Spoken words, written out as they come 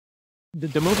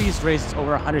The movie's raised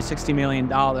over $160 million,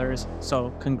 so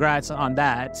congrats on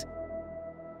that.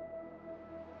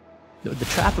 The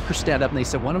traffickers stand up and they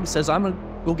said, one of them says, I'm going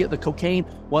to go get the cocaine.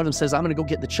 One of them says, I'm going to go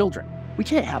get the children. We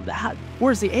can't have that.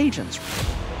 Where's the agents?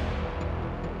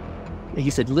 And he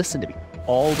said, listen to me.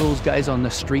 All those guys on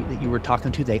the street that you were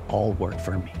talking to, they all work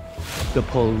for me. The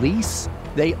police,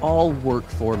 they all work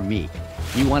for me.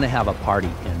 You want to have a party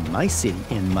in my city,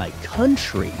 in my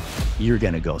country, you're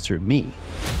going to go through me.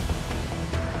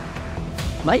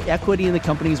 My equity in the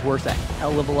company is worth a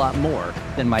hell of a lot more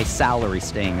than my salary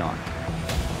staying on.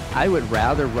 I would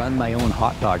rather run my own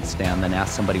hot dog stand than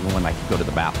ask somebody when I could go to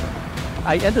the bathroom.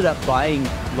 I ended up buying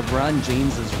LeBron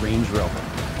James's Range Rover.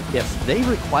 If they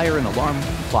require an alarm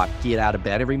clock to get out of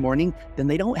bed every morning, then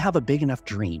they don't have a big enough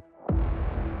dream.